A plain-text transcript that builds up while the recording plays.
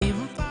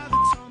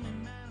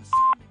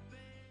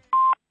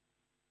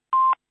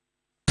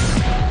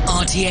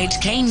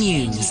RTHK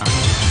News.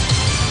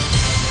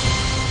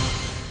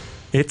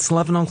 It's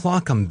 11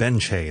 o'clock. I'm Ben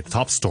Che. The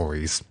top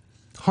stories.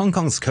 Hong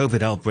Kong's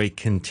COVID outbreak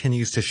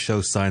continues to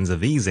show signs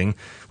of easing,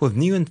 with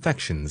new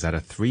infections at a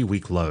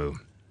 3-week low.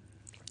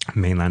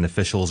 Mainland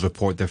officials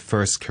report their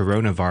first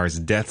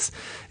coronavirus deaths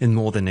in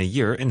more than a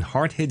year in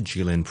hard-hit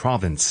Jilin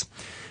province.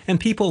 And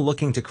people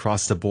looking to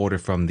cross the border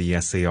from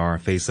the SAR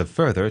face a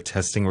further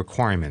testing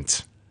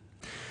requirement.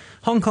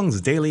 Hong Kong's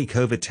daily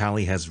COVID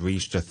tally has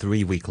reached a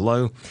 3-week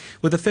low,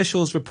 with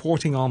officials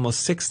reporting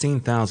almost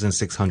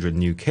 16,600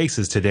 new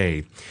cases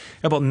today.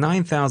 About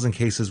 9,000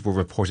 cases were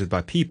reported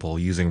by people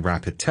using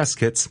rapid test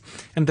kits,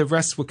 and the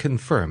rest were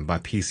confirmed by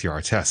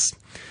PCR tests.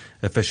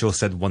 Officials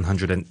said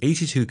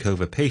 182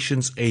 COVID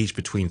patients aged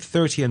between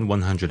 30 and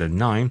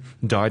 109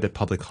 died at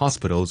public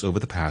hospitals over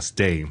the past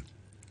day.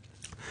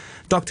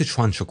 Dr.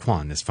 Chuan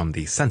Shukwan is from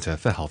the Center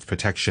for Health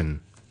Protection.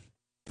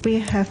 We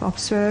have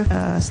observed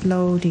a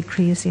slow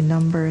decrease in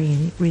number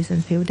in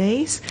recent few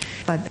days,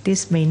 but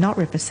this may not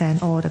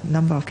represent all the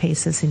number of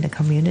cases in the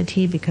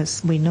community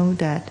because we know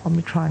that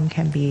Omicron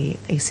can be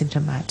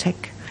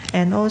asymptomatic.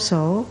 And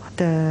also,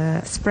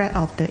 the spread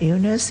of the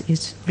illness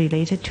is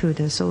related to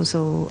the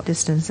social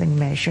distancing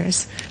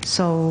measures.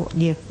 So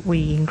if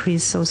we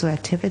increase social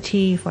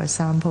activity, for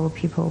example,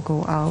 people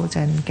go out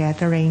and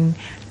gathering,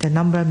 the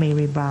number may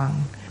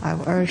rebound. I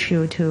would urge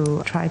you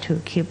to try to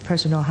keep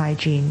personal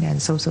hygiene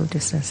and social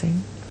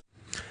distancing.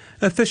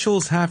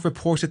 Officials have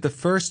reported the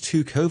first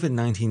 2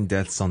 COVID-19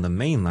 deaths on the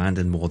mainland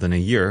in more than a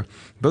year,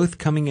 both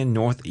coming in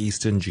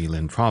northeastern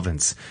Jilin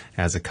province,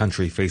 as the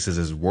country faces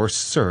its worst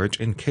surge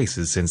in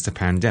cases since the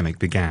pandemic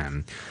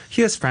began.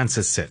 Here's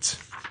Francis Sitt.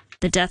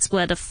 The deaths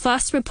were the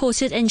first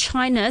reported in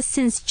China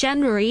since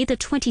January the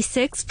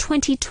 26th,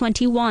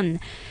 2021.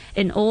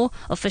 In all,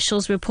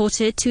 officials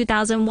reported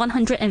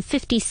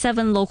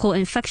 2,157 local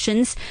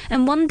infections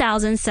and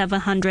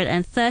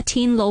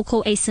 1,713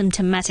 local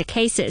asymptomatic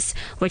cases,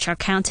 which are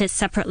counted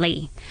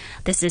separately.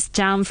 This is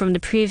down from the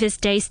previous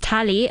day's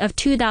tally of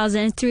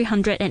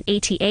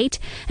 2,388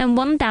 and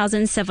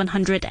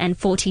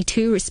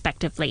 1,742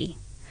 respectively.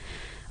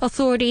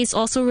 Authorities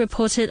also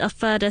reported a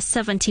further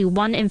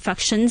 71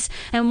 infections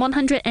and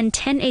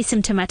 110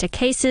 asymptomatic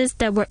cases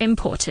that were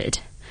imported.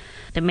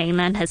 The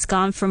mainland has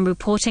gone from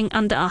reporting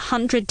under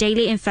 100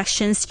 daily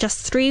infections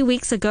just 3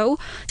 weeks ago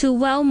to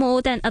well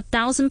more than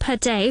 1,000 per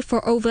day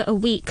for over a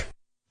week.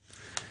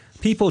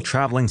 People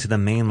traveling to the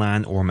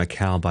mainland or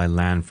Macau by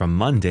land from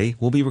Monday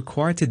will be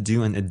required to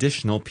do an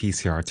additional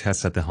PCR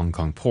test at the Hong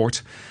Kong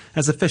port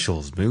as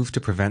officials move to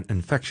prevent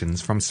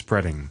infections from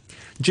spreading.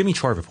 Jimmy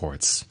Choi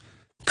reports.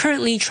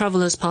 Currently,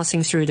 travellers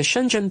passing through the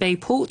Shenzhen Bay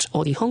Port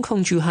or the Hong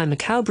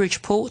Kong-Zhuhai-Macau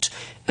Bridge Port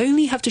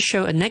only have to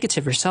show a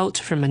negative result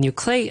from a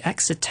nucleic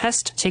acid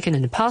test taken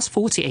in the past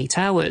 48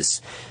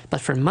 hours.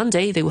 But from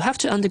Monday, they will have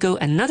to undergo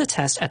another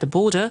test at the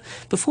border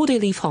before they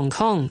leave Hong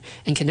Kong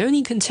and can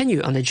only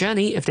continue on the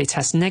journey if they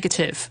test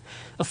negative.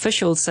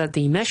 Officials said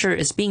the measure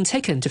is being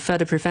taken to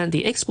further prevent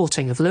the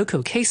exporting of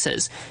local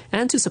cases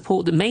and to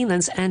support the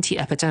mainland's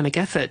anti-epidemic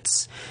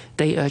efforts.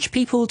 They urge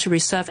people to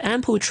reserve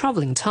ample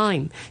travelling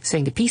time,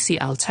 saying the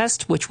PCR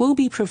test, which will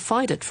be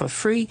provided for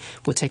free,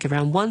 will take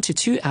around 1 to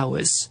 2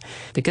 hours.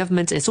 The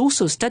government is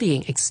also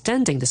studying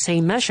extending the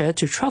same measure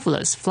to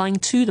travellers flying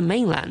to the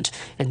mainland,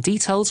 and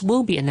details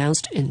will be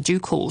announced in due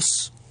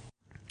course.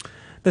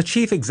 The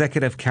Chief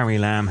Executive Carrie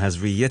Lam has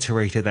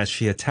reiterated that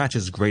she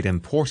attaches great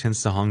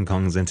importance to Hong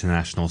Kong's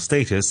international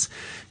status,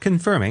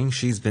 confirming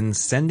she's been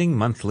sending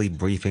monthly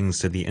briefings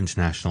to the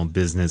international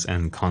business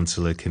and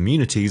consular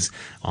communities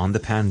on the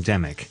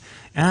pandemic.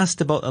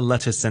 Asked about a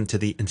letter sent to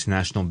the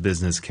International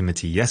Business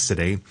Committee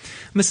yesterday,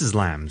 Mrs.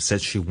 Lam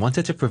said she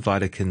wanted to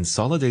provide a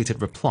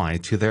consolidated reply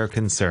to their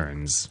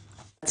concerns.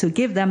 To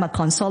give them a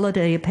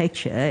consolidated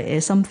picture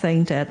is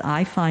something that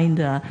I find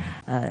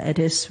it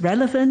is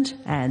relevant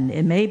and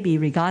it may be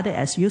regarded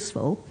as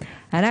useful.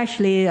 And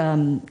actually,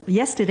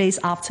 yesterday's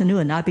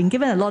afternoon, I've been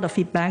given a lot of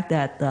feedback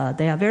that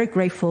they are very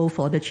grateful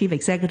for the Chief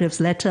Executive's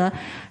letter.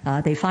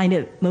 They find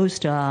it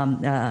most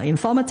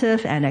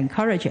informative and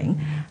encouraging,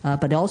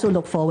 but they also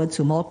look forward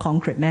to more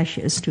concrete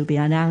measures to be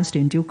announced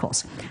in due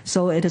course.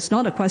 So it is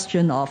not a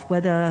question of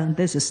whether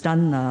this is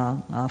done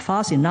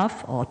fast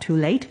enough or too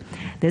late.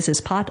 This is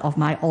part of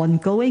my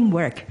ongoing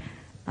work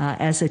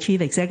as a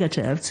Chief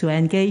Executive to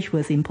engage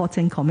with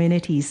important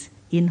communities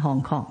in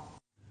Hong Kong.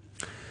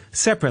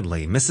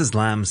 Separately, Mrs.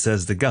 Lam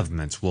says the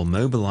government will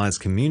mobilize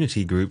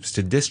community groups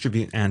to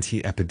distribute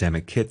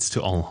anti-epidemic kits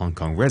to all Hong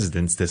Kong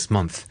residents this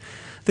month.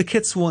 The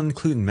kits will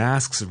include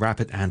masks,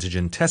 rapid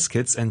antigen test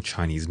kits, and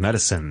Chinese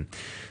medicine.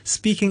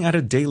 Speaking at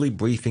a daily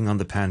briefing on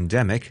the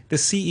pandemic, the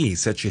CE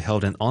said she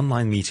held an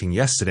online meeting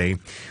yesterday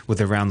with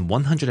around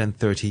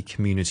 130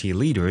 community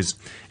leaders,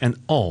 and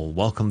all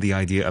welcomed the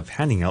idea of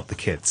handing out the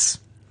kits.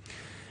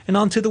 And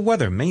on to the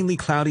weather. Mainly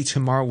cloudy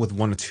tomorrow with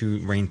 1 or 2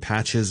 rain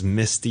patches,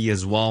 misty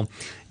as well,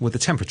 with the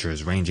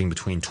temperatures ranging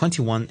between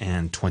 21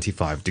 and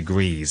 25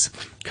 degrees.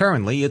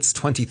 Currently, it's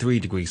 23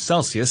 degrees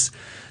Celsius.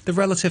 The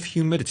relative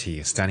humidity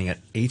is standing at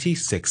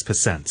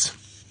 86%.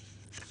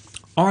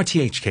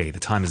 RTHK, the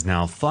time is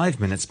now 5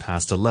 minutes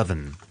past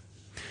 11.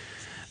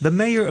 The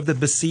mayor of the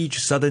besieged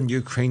southern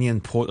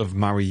Ukrainian port of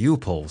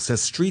Mariupol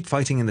says street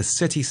fighting in the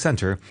city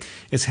center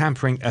is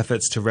hampering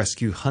efforts to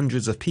rescue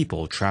hundreds of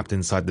people trapped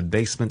inside the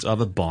basement of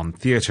a bomb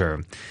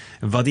theater.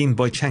 Vadim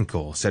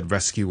Boychenko said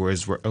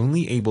rescuers were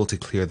only able to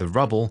clear the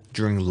rubble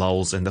during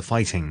lulls in the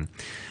fighting.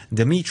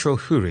 Dmytro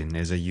Hurin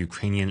is a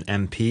Ukrainian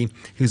MP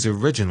who's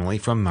originally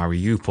from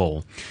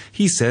Mariupol.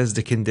 He says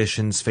the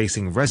conditions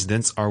facing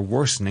residents are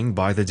worsening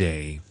by the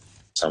day.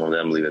 Some of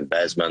them live in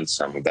basements,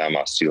 some of them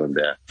are still in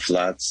their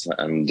flats,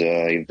 and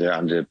if they're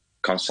under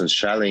constant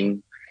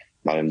shelling,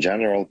 but in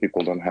general,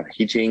 people don't have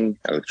heating,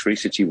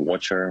 electricity,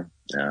 water,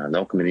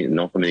 no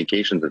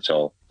communications at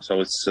all.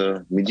 So it's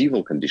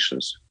medieval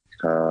conditions,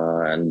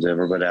 and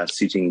everybody are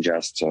sitting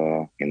just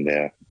in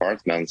their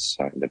apartments,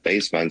 in the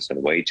basements,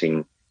 and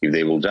waiting if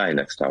they will die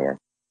next hour.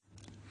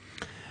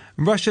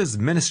 Russia's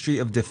Ministry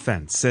of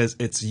Defense says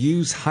it's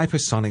used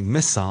hypersonic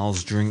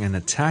missiles during an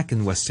attack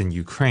in western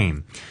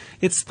Ukraine.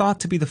 It's thought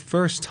to be the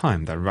first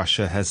time that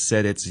Russia has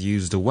said it's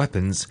used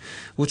weapons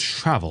which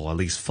travel at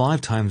least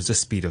 5 times the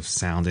speed of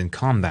sound in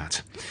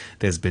combat.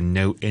 There's been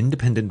no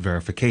independent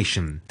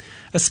verification.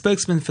 A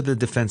spokesman for the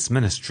Defense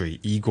Ministry,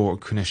 Igor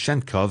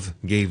Kunashenkov,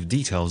 gave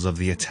details of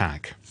the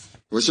attack.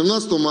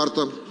 18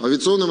 марта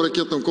авиационным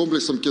ракетным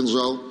комплексом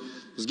 «Кинжал».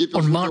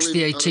 On March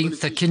the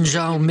 18th, the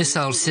Kinzhal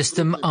missile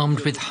system,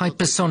 armed with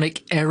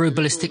hypersonic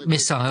aeroballistic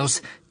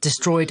missiles,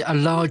 destroyed a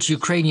large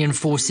Ukrainian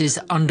forces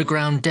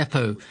underground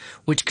depot,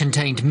 which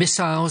contained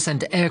missiles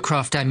and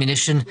aircraft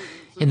ammunition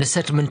in the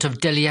settlement of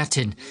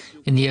Delyatin,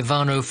 in the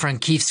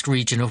Ivano-Frankivsk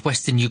region of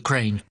western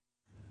Ukraine.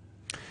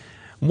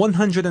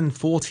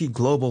 140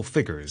 global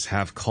figures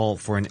have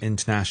called for an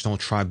international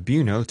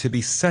tribunal to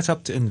be set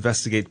up to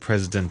investigate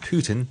President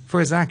Putin for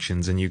his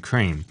actions in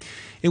Ukraine.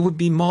 It would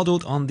be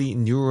modeled on the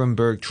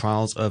Nuremberg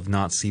trials of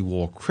Nazi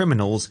war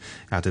criminals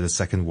after the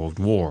Second World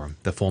War.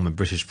 The former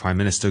British Prime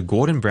Minister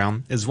Gordon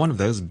Brown is one of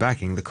those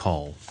backing the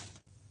call.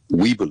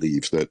 We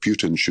believe that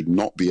Putin should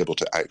not be able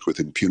to act with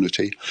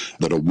impunity,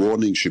 that a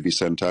warning should be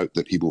sent out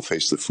that he will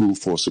face the full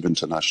force of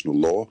international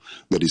law,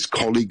 that his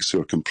colleagues who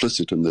are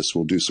complicit in this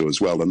will do so as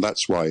well. And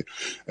that's why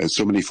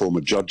so many former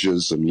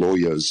judges and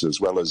lawyers,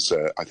 as well as,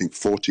 I think,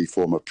 40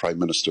 former prime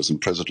ministers and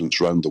presidents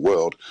around the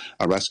world,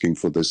 are asking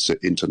for this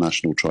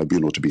international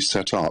tribunal to be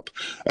set up,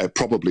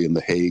 probably in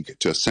The Hague,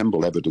 to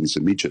assemble evidence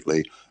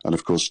immediately, and,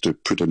 of course, to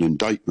put an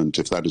indictment,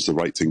 if that is the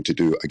right thing to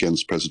do,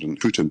 against President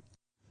Putin.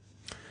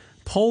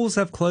 Polls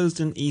have closed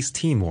in East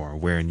Timor,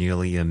 where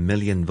nearly 1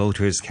 million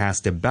voters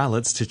cast their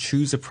ballots to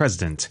choose a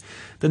president.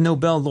 The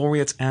Nobel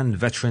laureate and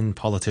veteran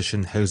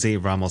politician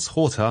José Ramos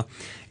Horta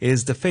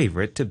is the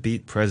favorite to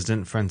beat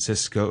President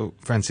Francisco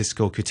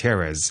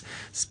Guterres.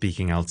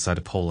 Speaking outside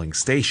a polling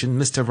station,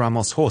 Mr.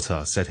 Ramos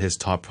Horta said his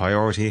top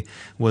priority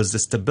was the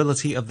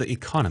stability of the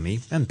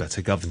economy and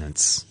better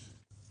governance.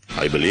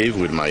 I believe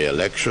with my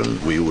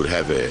election we would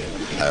have a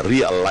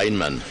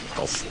realignment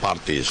of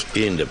parties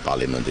in the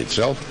parliament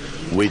itself,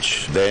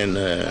 which then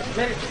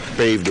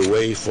paved the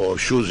way for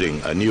choosing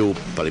a new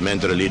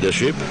parliamentary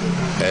leadership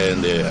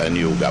and a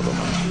new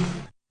government.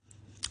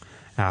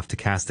 After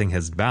casting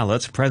his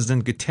ballot,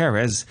 President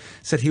Guterres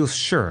said he was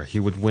sure he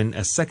would win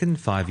a second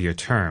 5-year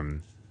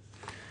term.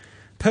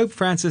 Pope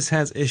Francis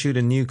has issued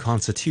a new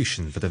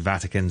constitution for the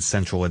Vatican's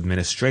central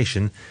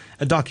administration,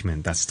 a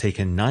document that's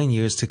taken 9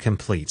 years to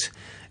complete.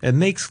 It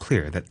makes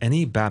clear that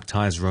any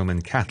baptized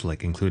Roman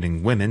Catholic,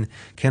 including women,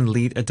 can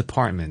lead a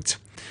department.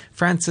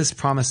 Francis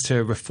promised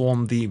to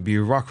reform the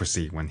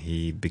bureaucracy when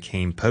he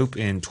became Pope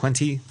in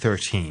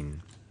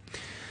 2013.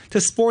 To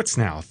sports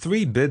now.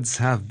 3 bids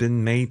have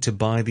been made to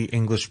buy the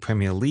English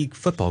Premier League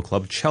football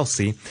club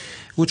Chelsea,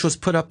 which was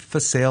put up for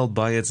sale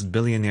by its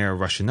billionaire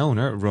Russian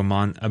owner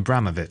Roman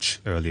Abramovich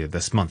earlier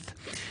this month.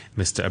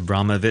 Mr.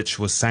 Abramovich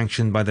was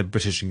sanctioned by the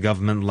British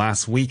government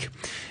last week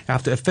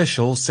after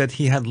officials said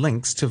he had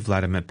links to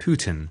Vladimir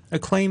Putin, a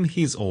claim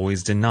he's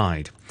always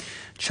denied.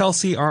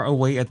 Chelsea are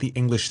away at the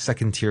English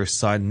second-tier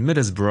side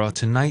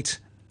Middlesbrough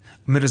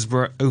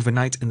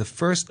overnight in the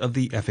first of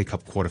the FA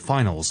Cup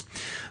quarter-finals.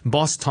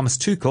 Boss Thomas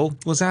Tuchel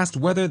was asked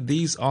whether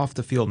these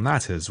off-the-field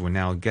matters were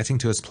now getting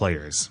to his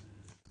players.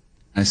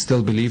 I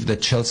still believe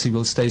that Chelsea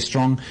will stay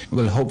strong,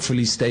 will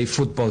hopefully stay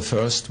football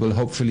first, will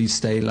hopefully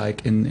stay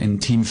like in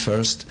team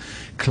first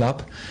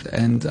club.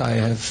 And I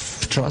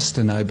have trust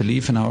and I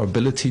believe in our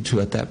ability to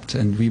adapt,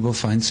 and we will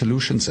find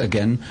solutions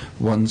again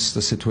once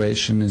the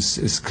situation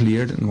is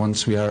cleared and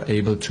once we are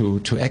able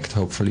to act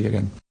hopefully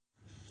again.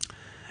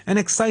 An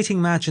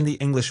exciting match in the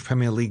English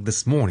Premier League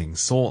this morning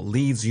saw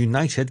Leeds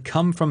United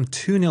come from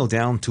 2-0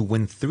 down to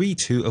win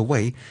 3-2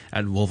 away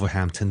at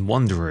Wolverhampton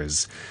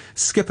Wanderers.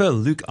 Skipper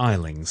Luke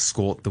Ayling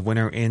scored the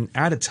winner in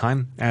added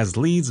time as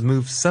Leeds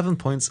moved 7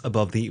 points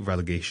above the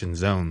relegation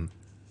zone.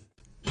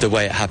 The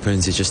way it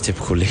happens is just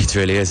typical Leeds,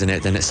 really, isn't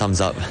it? Then it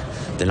sums up.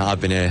 Then I've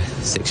been here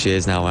 6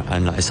 years now,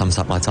 and it sums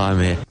up my time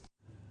here.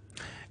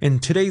 In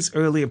today's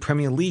earlier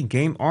Premier League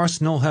game,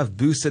 Arsenal have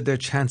boosted their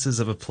chances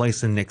of a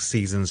place in next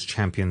season's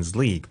Champions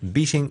League,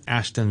 beating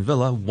Aston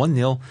Villa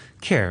 1-0,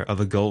 care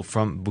of a goal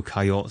from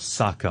Bukayo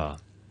Saka.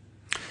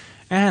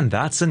 And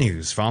that's the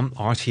news from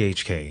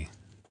RTHK.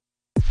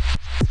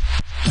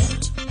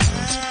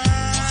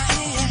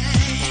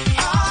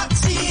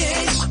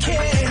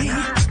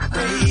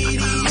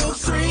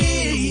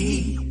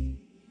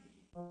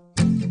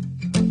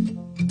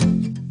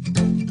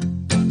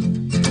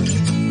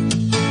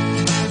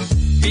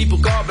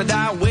 But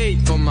I wait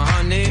for my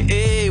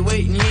honey,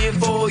 waiting here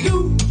for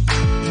you.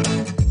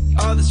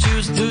 Others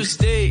choose to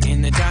stay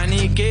in the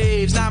tiny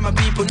caves, not my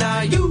people,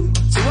 not you.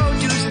 So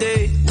won't you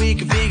stay? We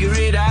can figure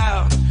it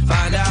out,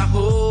 find our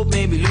hope,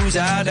 maybe lose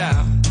our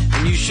doubt.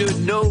 And you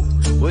should know,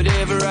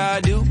 whatever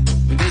I do,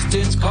 when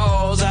distance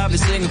calls, I'll be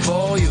singing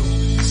for you.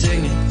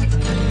 Singing,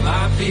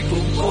 my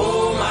people,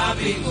 oh my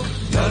people.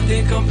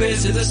 Nothing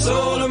compares to the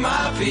soul of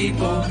my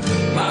people.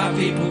 My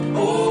people,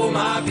 oh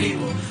my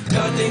people.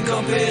 Nothing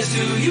compares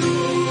to you.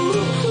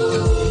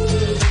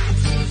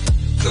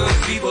 Good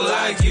people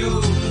like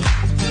you.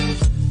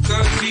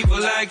 Good people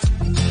like.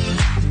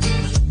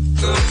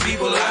 Good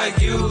people like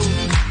you.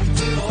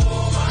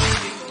 Oh my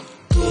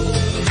people.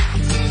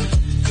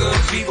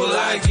 Good people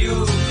like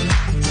you.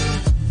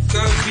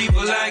 Good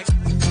people like.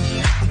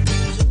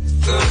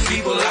 Good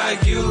people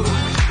like you.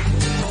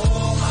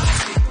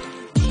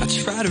 I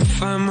try to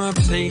find my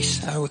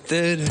place out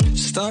there to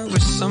start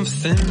with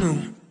something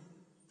new.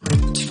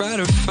 Try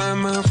to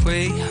find my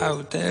way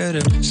out there to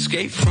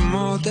escape from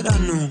all that I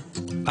knew.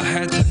 I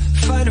had to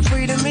find a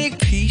way to make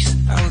peace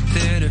out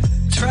there to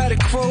try to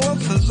grow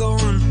up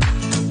alone.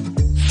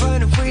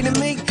 Find a way to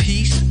make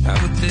peace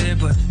out there,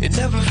 but it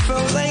never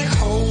felt like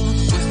home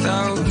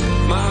without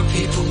my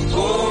people,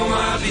 oh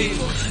my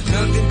people.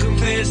 Nothing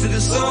compares to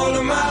the soul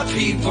of my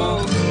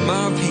people.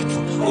 My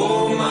people,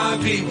 oh my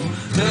people.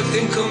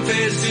 Nothing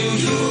compares to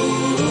you.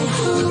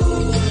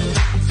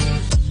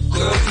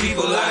 Good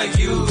people like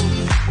you.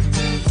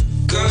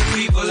 Good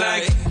people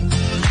like.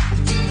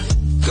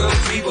 Good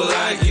people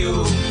like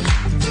you.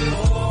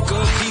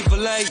 Good people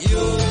like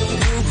you.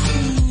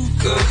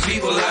 Good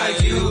people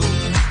like you.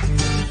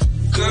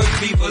 Good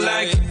people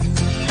like.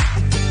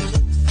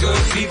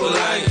 Good people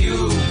like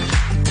you.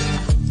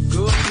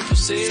 Good people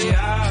say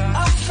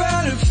I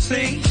found a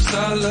place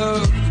I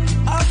love.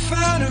 I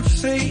found a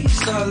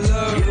place I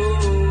love.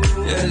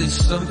 Yeah, there's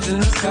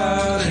something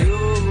about it.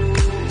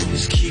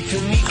 It's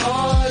keeping me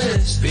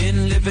honest.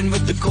 Been living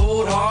with the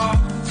cold heart.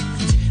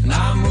 And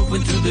I'm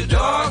moving through the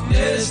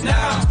darkness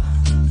now.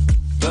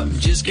 But I'm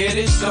just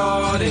getting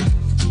started.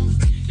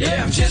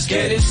 Yeah, I'm just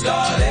getting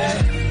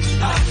started.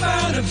 I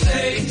found a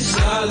place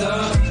I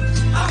love.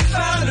 I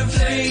found a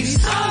place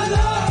I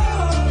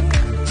love.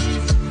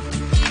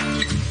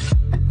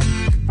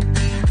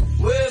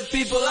 With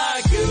people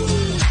like you.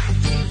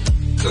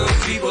 Good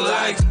people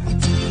like.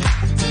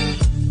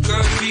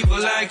 Good people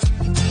like.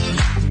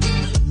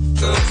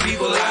 Good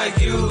people like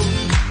you.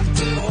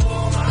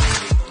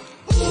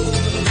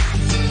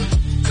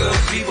 Good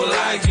people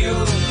like you.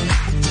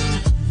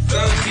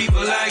 Good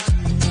people like.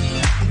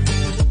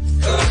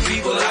 Good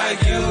people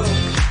like you.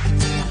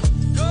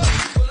 Good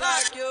people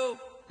like you.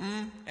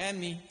 And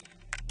me.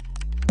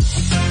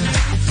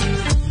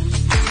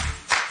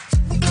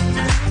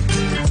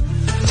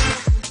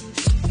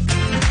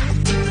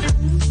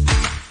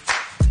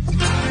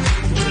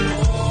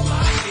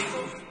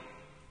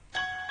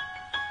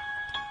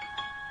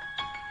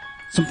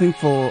 Something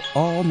for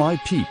all my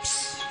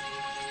peeps.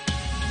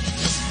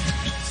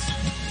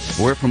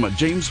 We're from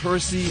James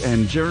Hersey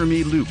and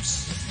Jeremy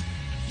Loops.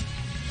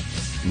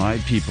 My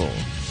people.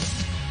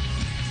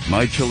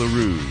 My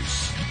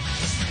chillaroos.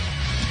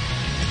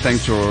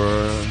 Thanks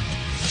for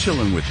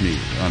chilling with me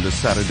on this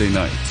Saturday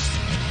night.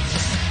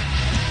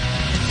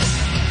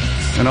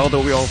 And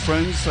although we're all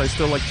friends, I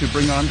still like to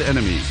bring on the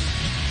enemy.